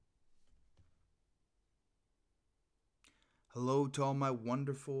Hello to all my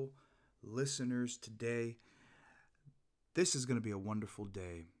wonderful listeners today. This is going to be a wonderful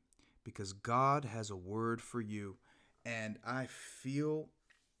day because God has a word for you, and I feel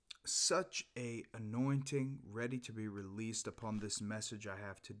such a anointing ready to be released upon this message I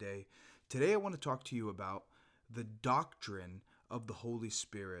have today. Today I want to talk to you about the doctrine of the Holy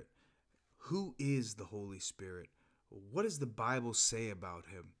Spirit. Who is the Holy Spirit? What does the Bible say about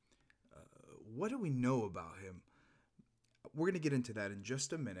him? What do we know about him? We're going to get into that in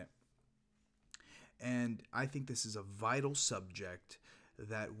just a minute. And I think this is a vital subject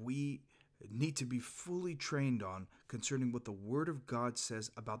that we need to be fully trained on concerning what the Word of God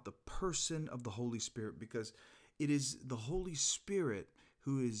says about the person of the Holy Spirit, because it is the Holy Spirit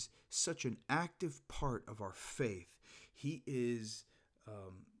who is such an active part of our faith. He is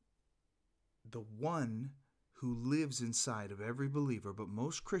the one who lives inside of every believer, but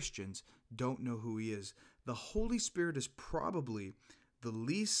most Christians don't know who he is. The Holy Spirit is probably the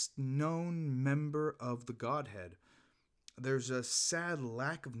least known member of the Godhead. There's a sad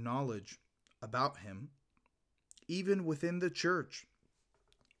lack of knowledge about him, even within the church.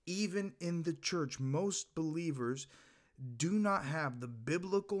 Even in the church, most believers do not have the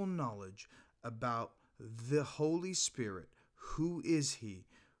biblical knowledge about the Holy Spirit. Who is he?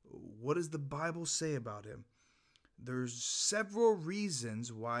 What does the Bible say about him? There's several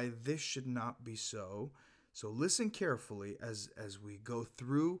reasons why this should not be so. So listen carefully as we go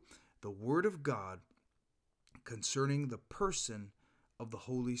through the Word of God concerning the person of the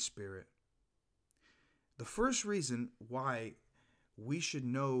Holy Spirit. The first reason why we should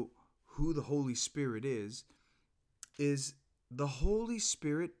know who the Holy Spirit is the Holy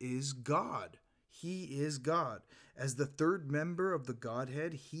Spirit is God. He is God. As the third member of the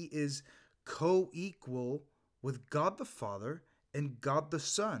Godhead, he is co-equal with God the Father and God the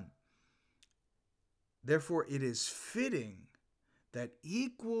Son. Therefore, it is fitting that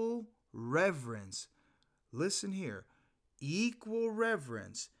equal reverence, listen here, equal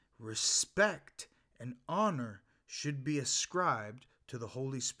reverence, respect, and honor should be ascribed to the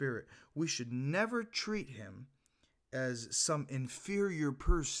Holy Spirit. We should never treat him as some inferior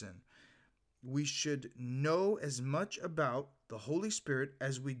person. We should know as much about the Holy Spirit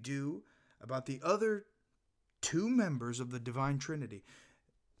as we do about the other two members of the Divine Trinity.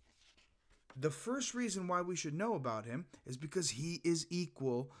 The first reason why we should know about him is because he is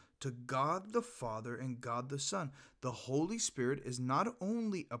equal to God the Father and God the Son. The Holy Spirit is not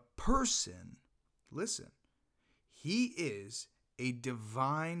only a person, listen, he is a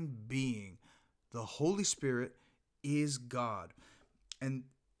divine being. The Holy Spirit is God. And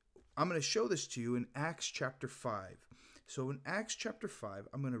I'm going to show this to you in Acts chapter 5. So in Acts chapter 5,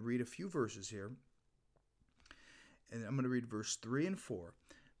 I'm going to read a few verses here. And I'm going to read verse 3 and 4.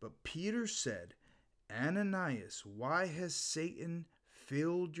 But Peter said, Ananias, why has Satan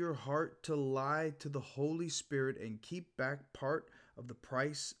filled your heart to lie to the Holy Spirit and keep back part of the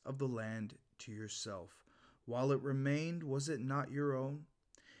price of the land to yourself? While it remained, was it not your own?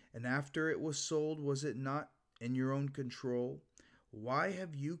 And after it was sold, was it not in your own control? Why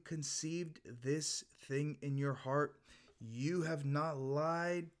have you conceived this thing in your heart? You have not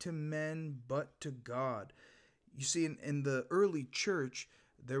lied to men, but to God. You see, in the early church,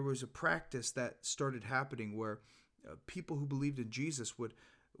 there was a practice that started happening where people who believed in Jesus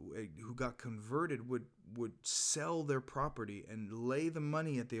who got converted would sell their property and lay the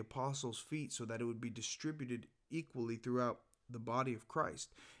money at the apostles' feet so that it would be distributed equally throughout the body of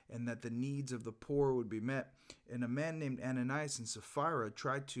Christ, and that the needs of the poor would be met. And a man named Ananias and Sapphira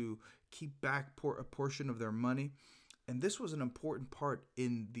tried to keep back a portion of their money. And this was an important part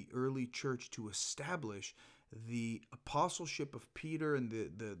in the early church to establish the apostleship of Peter and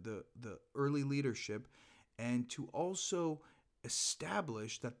the early leadership, and to also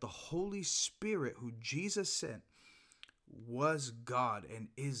establish that the Holy Spirit, who Jesus sent, was God and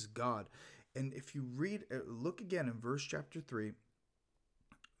is God. And if you look again in verse chapter 3,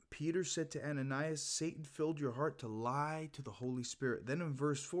 Peter said to Ananias, Satan filled your heart to lie to the Holy Spirit. Then in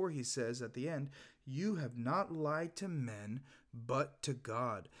verse 4, he says at the end, you have not lied to men, but to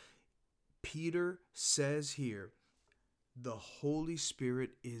God. Peter says here, the Holy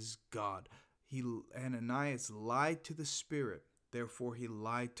Spirit is God. Ananias lied to the Spirit, therefore he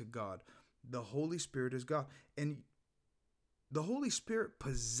lied to God. The Holy Spirit is God. And the Holy Spirit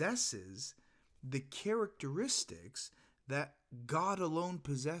possesses the characteristics that God alone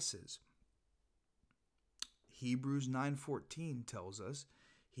possesses. Hebrews 9:14 tells us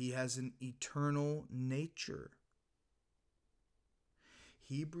he has an eternal nature.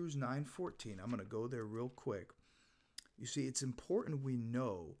 Hebrews 9:14. I'm going to go there real quick. You see, it's important we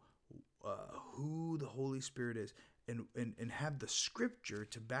know who the Holy Spirit is. and have the scripture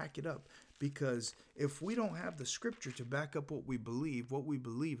to back it up. Because if we don't have the scripture to back up what we believe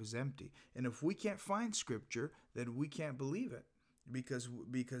is empty. And if we can't find scripture, then we can't believe it, because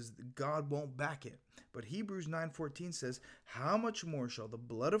God won't back it. But Hebrews 9:14 says, "How much more shall the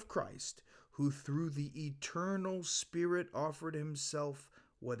blood of Christ, who through the eternal Spirit offered himself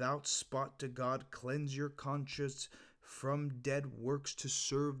without spot to God, cleanse your conscience from dead works to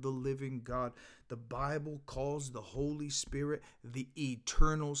serve the living God." The Bible calls the Holy Spirit the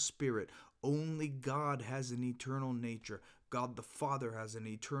eternal Spirit. Only God has an eternal nature. God the Father has an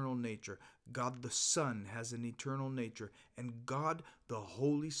eternal nature. God the Son has an eternal nature. And God the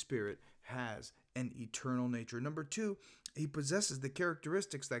Holy Spirit has an eternal nature. Number two, he possesses the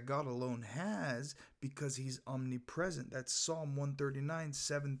characteristics that God alone has because he's omnipresent. That's Psalm 139,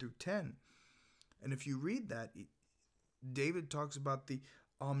 7 through 10. And if you read that, David talks about the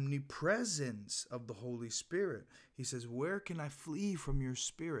omnipresence of the Holy Spirit. He says, "Where can I flee from your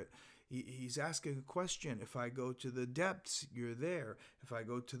Spirit?" He's asking a question. If I go to the depths, you're there. If I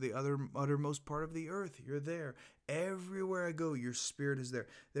go to the uttermost part of the earth, you're there. Everywhere I go, your Spirit is there.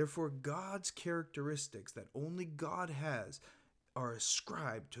 Therefore, God's characteristics that only God has are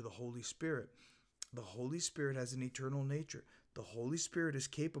ascribed to the Holy Spirit. The Holy Spirit has an eternal nature. The Holy Spirit is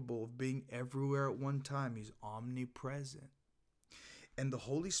capable of being everywhere at one time. He's omnipresent. And the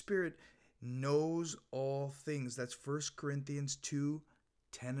Holy Spirit knows all things. That's 1 Corinthians 2,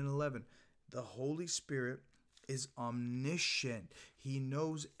 10 and 11. The Holy Spirit is omniscient. He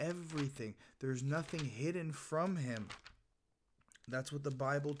knows everything. There's nothing hidden from him. That's what the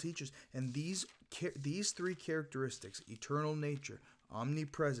Bible teaches. And these three characteristics, eternal nature,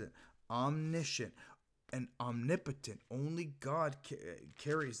 omnipresent, omniscient, and omnipotent, only God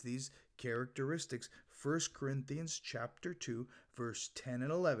carries these characteristics. 1 Corinthians chapter 2, verse 10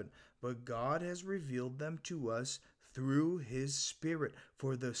 and 11. But God has revealed them to us through his Spirit.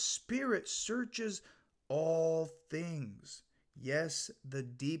 For the Spirit searches all things. Yes, the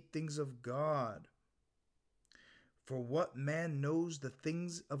deep things of God. For what man knows the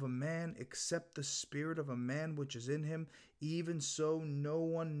things of a man except the spirit of a man which is in him? Even so, no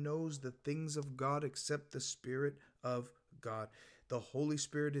one knows the things of God except the Spirit of God. The Holy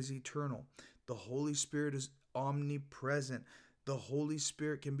Spirit is eternal. The Holy Spirit is omnipresent. The Holy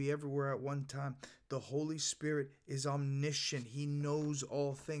Spirit can be everywhere at one time. The Holy Spirit is omniscient. He knows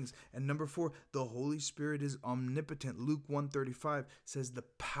all things. And number 4, the Holy Spirit is omnipotent. Luke 1:35 says, "The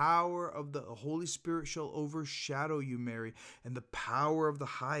power of the Holy Spirit shall overshadow you, Mary, and the power of the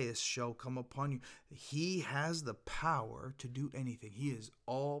highest shall come upon you." He has the power to do anything. He is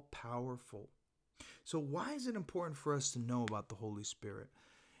all powerful. So why is it important for us to know about the Holy Spirit?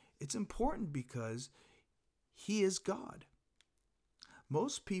 It's important because he is God.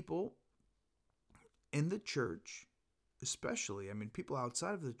 Most people in the church, especially, people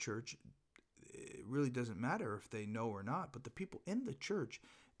outside of the church, it really doesn't matter if they know or not, but the people in the church,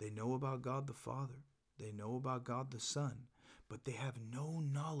 they know about God the Father, they know about God the Son, but they have no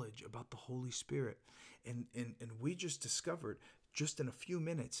knowledge about the Holy Spirit. And we just discovered, just in a few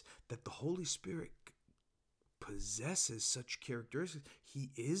minutes, that the Holy Spirit possesses such characteristics.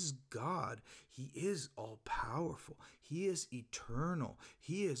 He is God. He is all powerful. He is eternal.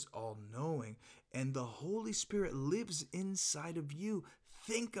 He is all knowing. And the Holy Spirit lives inside of you.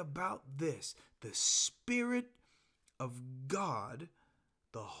 Think about this. The Spirit of God,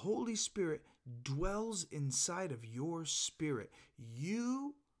 the Holy Spirit, dwells inside of your spirit.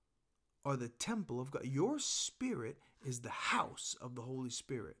 You are the temple of God. Your spirit is the house of the Holy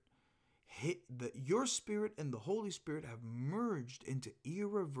Spirit. Your spirit and the Holy Spirit have merged into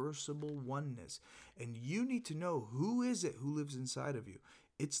irreversible oneness. And you need to know, who is it who lives inside of you?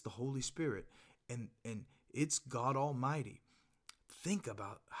 It's the Holy Spirit. And it's God Almighty. Think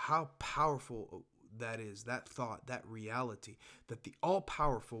about how powerful that is, that thought, that reality, that the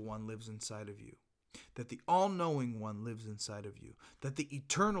all-powerful one lives inside of you, that the all-knowing one lives inside of you, that the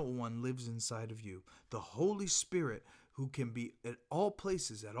eternal one lives inside of you. The Holy Spirit, who can be at all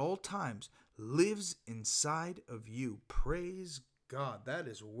places, at all times, lives inside of you. Praise God. That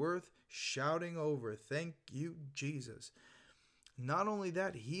is worth shouting over. Thank you, Jesus. Not only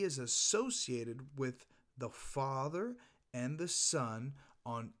that, he is associated with the Father and the Son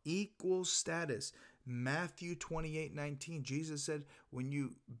on equal status. Matthew 28:19, Jesus said, when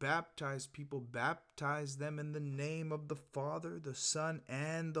you baptize people, baptize them in the name of the Father, the Son,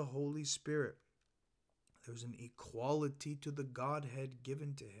 and the Holy Spirit. There's an equality to the Godhead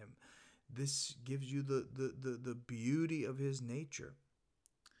given to him. This gives you the beauty of his nature.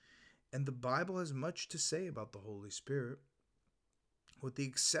 And the Bible has much to say about the Holy Spirit, with the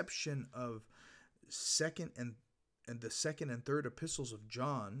exception of 2nd and and the second and third epistles of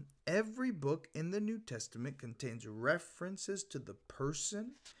John, every book in the New Testament contains references to the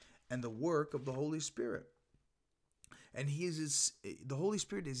person and the work of the Holy Spirit. And the Holy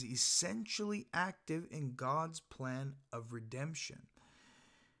Spirit is essentially active in God's plan of redemption.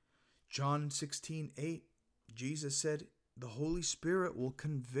 John 16:8, Jesus said, the Holy Spirit will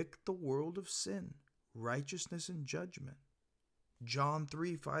convict the world of sin, righteousness, and judgment. John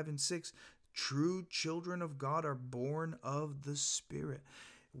 3:5 and 6, true children of God are born of the Spirit.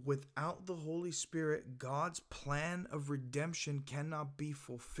 Without the Holy Spirit, God's plan of redemption cannot be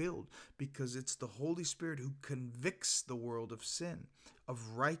fulfilled, because it's the Holy Spirit who convicts the world of sin,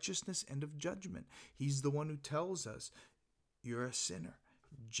 of righteousness, and of judgment. He's the one who tells us, you're a sinner.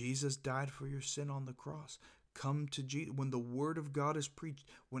 Jesus died for your sin on the cross. Come to Jesus. When the word of God is preached,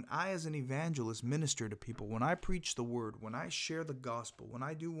 when I as an evangelist minister to people, when I preach the word, when I share the gospel, when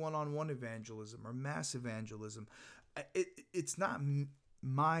I do one-on-one evangelism or mass evangelism, it's not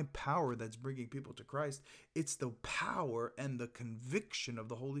my power that's bringing people to Christ. It's the power and the conviction of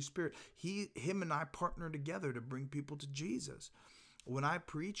the Holy Spirit. Him and I partner together to bring people to Jesus. When I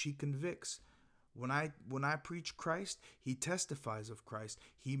preach, he convicts. When I preach Christ, he testifies of Christ.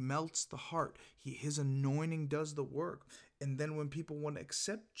 He melts the heart. His anointing does the work. And then when people want to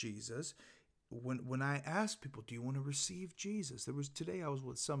accept Jesus, when I ask people, do you want to receive Jesus? Today I was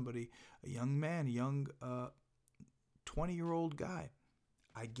with somebody, a young man, a young 20-year-old guy.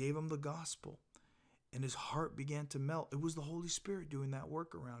 I gave him the gospel, and his heart began to melt. It was the Holy Spirit doing that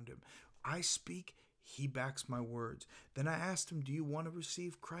work around him. I speak, he backs my words. Then I asked him, do you want to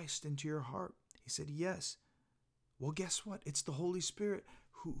receive Christ into your heart? He said, yes. Well, guess what? It's the Holy Spirit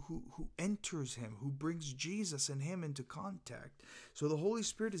who enters him, who brings Jesus and him into contact. So the Holy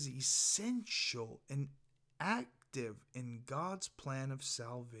Spirit is essential and active in God's plan of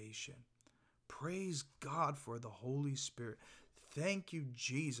salvation. Praise God for the Holy Spirit. Thank you,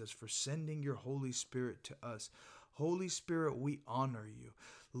 Jesus, for sending your Holy Spirit to us. Holy Spirit, we honor you.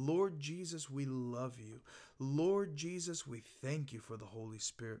 Lord Jesus, we love you. Lord Jesus, we thank you for the Holy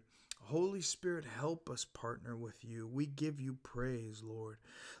Spirit. Holy Spirit, help us partner with you. We give you praise, Lord.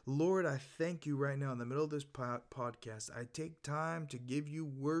 Lord, I thank you right now in the middle of this podcast. I take time to give you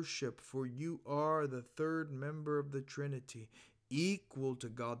worship, for you are the third member of the Trinity, equal to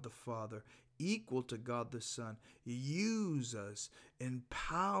God the Father, equal to God the Son. Use us,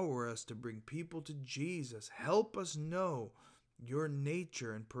 empower us to bring people to Jesus. Help us know your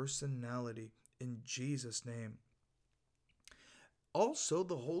nature and personality in Jesus' name. Also,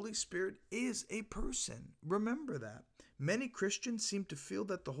 the Holy Spirit is a person. Remember that. Many Christians seem to feel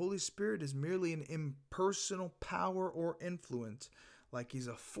that the Holy Spirit is merely an impersonal power or influence, like he's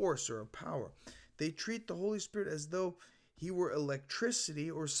a force or a power. They treat the Holy Spirit as though he were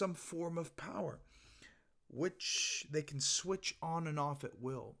electricity or some form of power, which they can switch on and off at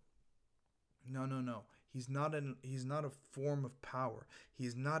will. No. He's not a form of power.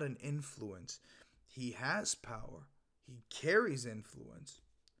 He's not an influence. He has power. He carries influence.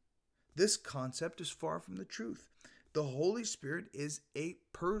 This concept is far from the truth. The Holy Spirit is a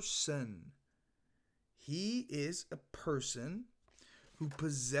person. He is a person who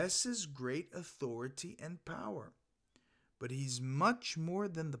possesses great authority and power. But he's much more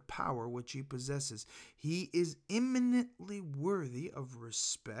than the power which he possesses. He is eminently worthy of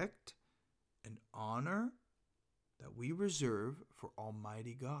respect and honor that we reserve for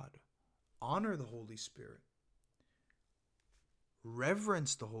Almighty God. Honor the Holy Spirit.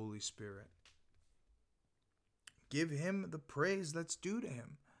 Reverence the Holy Spirit. Give him the praise that's due to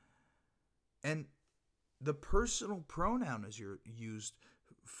him. And the personal pronoun is used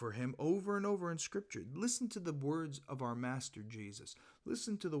for him over and over in Scripture. Listen to the words of our Master Jesus.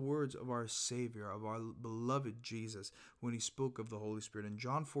 Listen to the words of our Savior, of our beloved Jesus, when he spoke of the Holy Spirit. In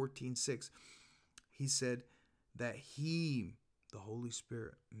John 14:6, he said that he, the Holy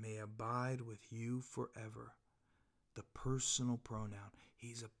Spirit, may abide with you forever. The personal pronoun.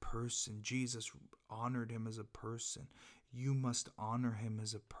 He's a person. Jesus honored him as a person. You must honor him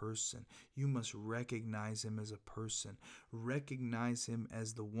as a person. You must recognize him as a person. Recognize him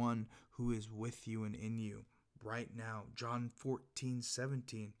as the one who is with you and in you right now. John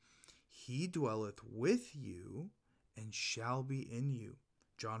 14:17. He dwelleth with you and shall be in you.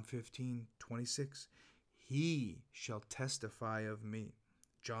 John 15:26. He shall testify of me.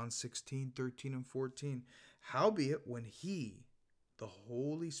 John 16:13 and 14. Howbeit, when he, the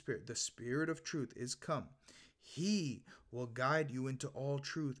Holy Spirit, the Spirit of truth, is come, he will guide you into all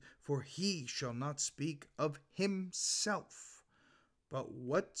truth, for he shall not speak of himself, but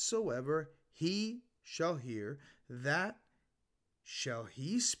whatsoever he shall hear, that shall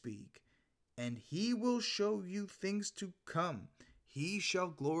he speak, and he will show you things to come. He shall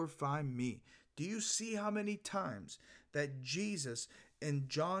glorify me. Do you see how many times that Jesus in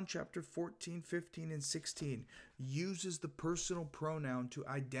John chapter 14, 15, and 16 uses the personal pronoun to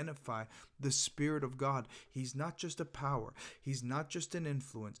identify the Spirit of God? He's not just a power. He's not just an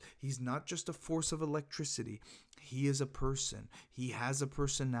influence. He's not just a force of electricity. He is a person. He has a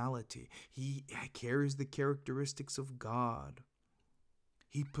personality. He carries the characteristics of God.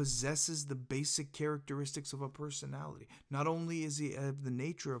 He possesses the basic characteristics of a personality. Not only is he of the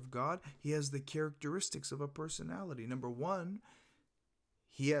nature of God, he has the characteristics of a personality. Number one,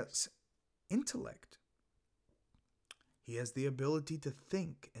 he has intellect. He has the ability to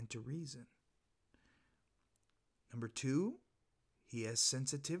think and to reason. Number two, he has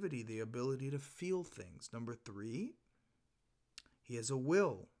sensitivity, the ability to feel things. Number three, he has a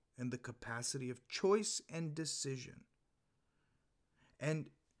will and the capacity of choice and decision.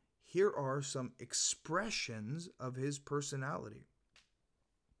 And here are some expressions of his personality.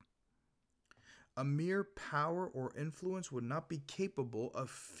 A mere power or influence would not be capable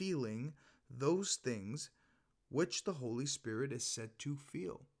of feeling those things which the Holy Spirit is said to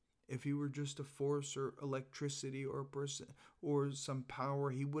feel. If he were just a force or electricity or a person or some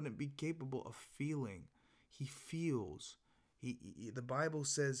power, he wouldn't be capable of feeling. He feels. The Bible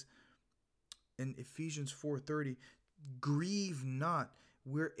says in Ephesians 4:30, grieve not.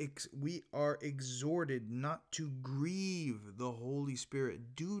 We are exhorted not to grieve the Holy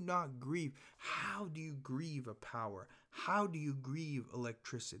Spirit. Do not grieve. How do you grieve a power? How do you grieve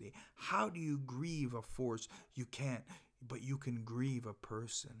electricity? How do you grieve a force? You can't, but you can grieve a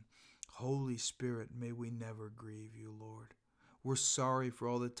person. Holy Spirit, may we never grieve you, Lord. We're sorry for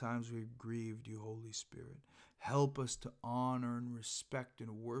all the times we've grieved you, Holy Spirit. Help us to honor and respect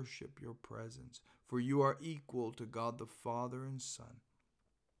and worship your presence, for you are equal to God the Father and Son.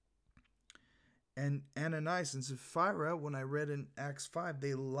 And Ananias and Sapphira, when I read in Acts 5,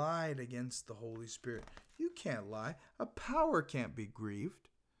 they lied against the Holy Spirit. You can't lie. A power can't be grieved.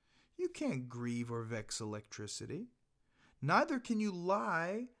 You can't grieve or vex electricity. Neither can you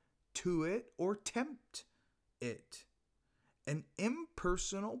lie to it or tempt it. An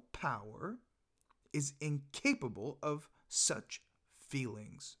impersonal power is incapable of such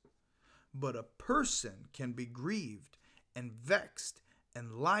feelings. But a person can be grieved and vexed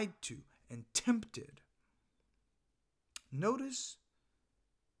and lied to and tempted. Notice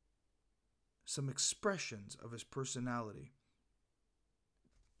some expressions of his personality.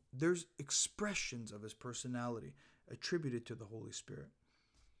 There's expressions of his personality attributed to the Holy Spirit.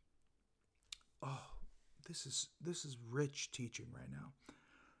 Oh, this is rich teaching right now.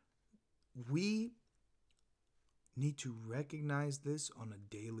 We need to recognize this on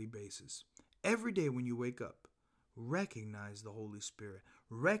a daily basis. Every day when you wake up, recognize the Holy Spirit.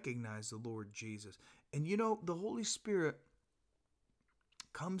 Recognize the Lord Jesus. And you know, the Holy Spirit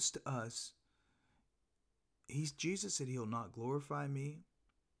comes to us. Jesus said he'll not glorify me.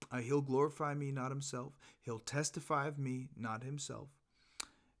 He'll glorify me, not himself. He'll testify of me, not himself.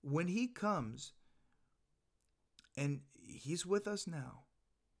 When he comes, and he's with us now,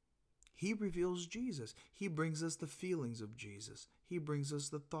 he reveals Jesus. He brings us the feelings of Jesus. He brings us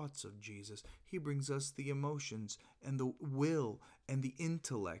the thoughts of Jesus. He brings us the emotions and the will and the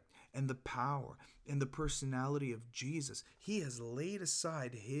intellect and the power and the personality of Jesus. He has laid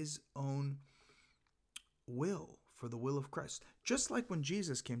aside his own will for the will of Christ. Just like when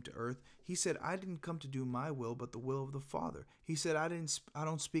Jesus came to earth, he said, I didn't come to do my will, but the will of the Father. He said, I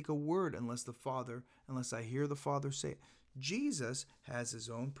don't speak a word unless I hear the Father say it. Jesus has his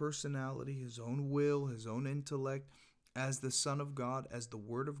own personality, his own will, his own intellect as the Son of God, as the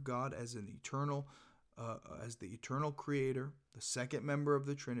Word of God, as the eternal creator, the second member of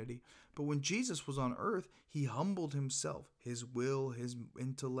the Trinity. But when Jesus was on earth, he humbled himself, his will, his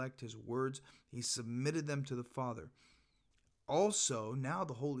intellect, his words, he submitted them to the Father. Also, now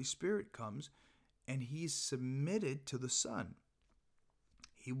the Holy Spirit comes and he's submitted to the Son.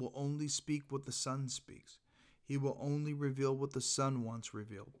 He will only speak what the Son speaks. He will only reveal what the Son wants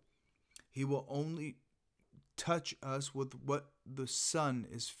revealed. He will only touch us with what the Son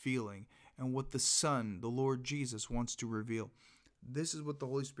is feeling and what the Son, the Lord Jesus, wants to reveal. This is what the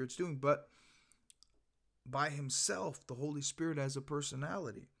Holy Spirit's doing. But by himself, the Holy Spirit has a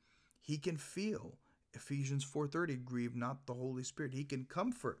personality. He can feel. Ephesians 4:30, grieve not the Holy Spirit. He can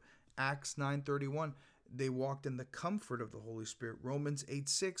comfort. Acts 9:31, they walked in the comfort of the Holy Spirit. Romans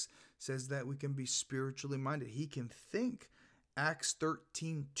 8:6 says that we can be spiritually minded. He can think. Acts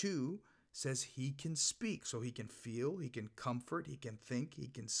 13:2 says he can speak. So he can feel, he can comfort, he can think, he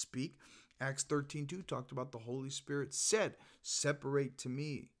can speak. Acts 13:2 talked about the Holy Spirit said, separate to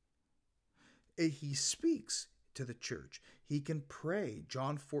me. He speaks to the church. He can pray.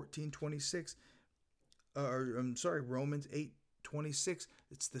 John 14:26. Romans 8:26.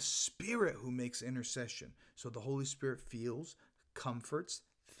 It's the Spirit who makes intercession. So the Holy Spirit feels, comforts,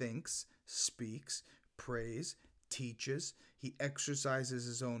 thinks, speaks, prays, teaches. He exercises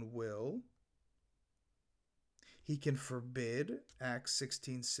his own will. He can forbid, Acts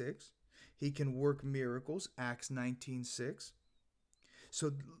 16:6. He can work miracles, Acts 19:6.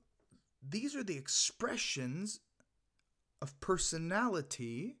 So these are the expressions of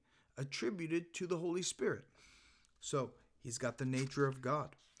personality attributed to the Holy Spirit. So he's got the nature of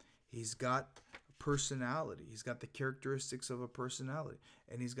God. He's got personality. He's got the characteristics of a personality.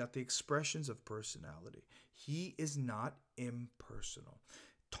 And he's got the expressions of personality. He is not impersonal.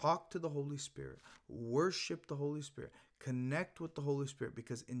 Talk to the Holy Spirit. Worship the Holy Spirit. Connect with the Holy Spirit,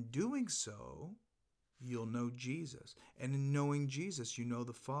 because in doing so, you'll know Jesus. And in knowing Jesus, you know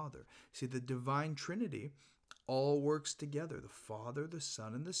the Father. See, the divine Trinity all works together. The Father, the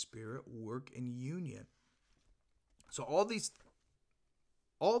Son, and the Spirit work in union. So all these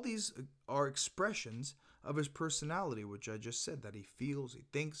are expressions of his personality, which I just said, that he feels, he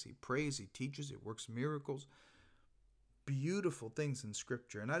thinks, he prays, he teaches, he works miracles. Beautiful things in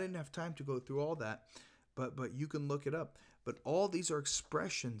Scripture. And I didn't have time to go through all that, but you can look it up. But all these are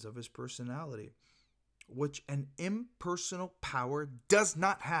expressions of his personality, which an impersonal power does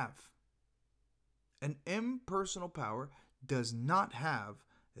not have. An impersonal power does not have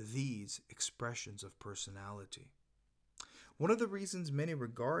these expressions of personality. One of the reasons many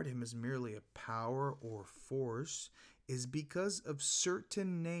regard him as merely a power or force is because of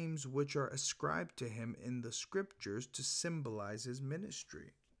certain names which are ascribed to him in the Scriptures to symbolize his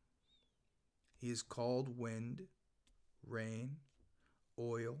ministry. He is called wind, rain,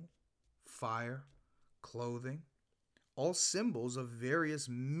 oil, fire, clothing, all symbols of various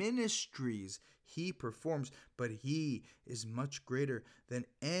ministries he performs, but he is much greater than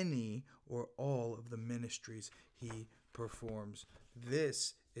any or all of the ministries he performs.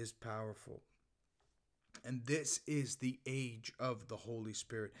 This is powerful. And this is the age of the Holy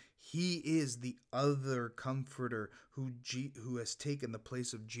Spirit. He is the other comforter who has taken the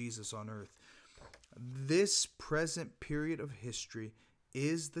place of Jesus on earth. This present period of history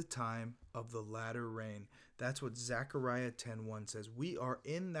is the time of the latter rain. That's what Zechariah 10:1 says. We are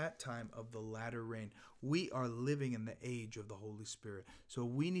in that time of the latter rain. We are living in the age of the Holy Spirit. So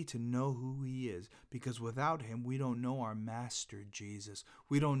we need to know who he is, because without him, we don't know our Master Jesus.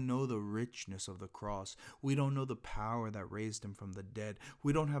 We don't know the richness of the cross. We don't know the power that raised him from the dead.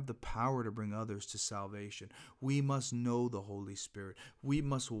 We don't have the power to bring others to salvation. We must know the Holy Spirit. We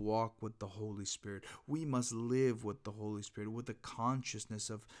must walk with the Holy Spirit. We must live with the Holy Spirit, with the consciousness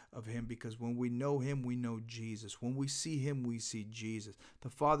of him, because when we know him, we know Jesus. When we see him, we see Jesus. The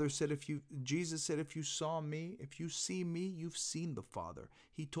Father said, Jesus said, if you saw me, if you see me, you've seen the Father.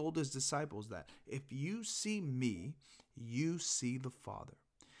 He told his disciples that. If you see me, you see the Father.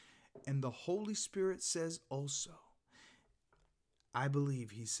 And the Holy Spirit says also, I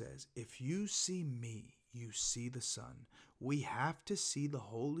believe he says, if you see me, you see the Son. We have to see the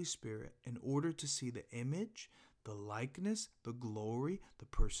Holy Spirit in order to see the image, the likeness, the glory, the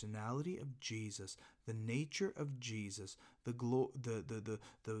personality of Jesus, the nature of Jesus, the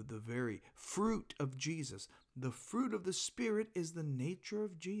very fruit of Jesus. The fruit of the Spirit is the nature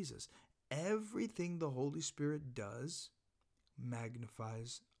of Jesus. Everything the Holy Spirit does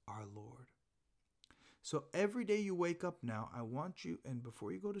magnifies our Lord. So every day you wake up now, I want you, and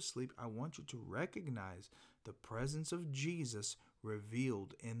before you go to sleep, I want you to recognize the presence of Jesus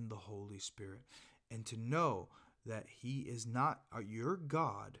revealed in the Holy Spirit, and to know that he is not, your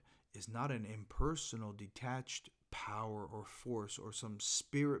God is not an impersonal, detached power or force or some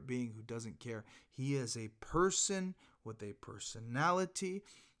spirit being who doesn't care. He is a person with a personality.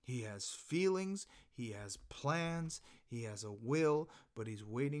 He has feelings, he has plans, he has a will, but he's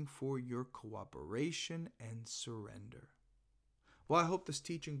waiting for your cooperation and surrender. Well, I hope this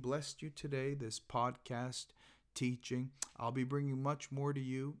teaching blessed you today, this podcast teaching. I'll be bringing much more to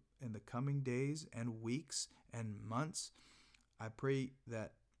you in the coming days and weeks and months. I pray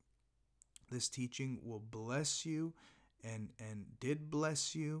that this teaching will bless you and did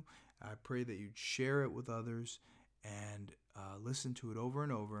bless you. I pray that you'd share it with others and listen to it over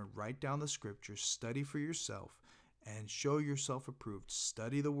and over and write down the scriptures, study for yourself, and show yourself approved.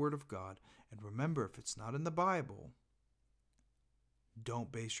 Study the Word of God. And remember, if it's not in the Bible,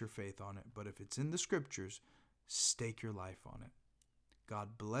 don't base your faith on it. But if it's in the scriptures, stake your life on it.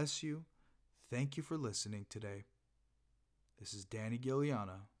 God bless you. Thank you for listening today. This is Danny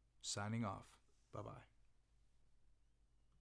Giliana signing off. Bye-bye.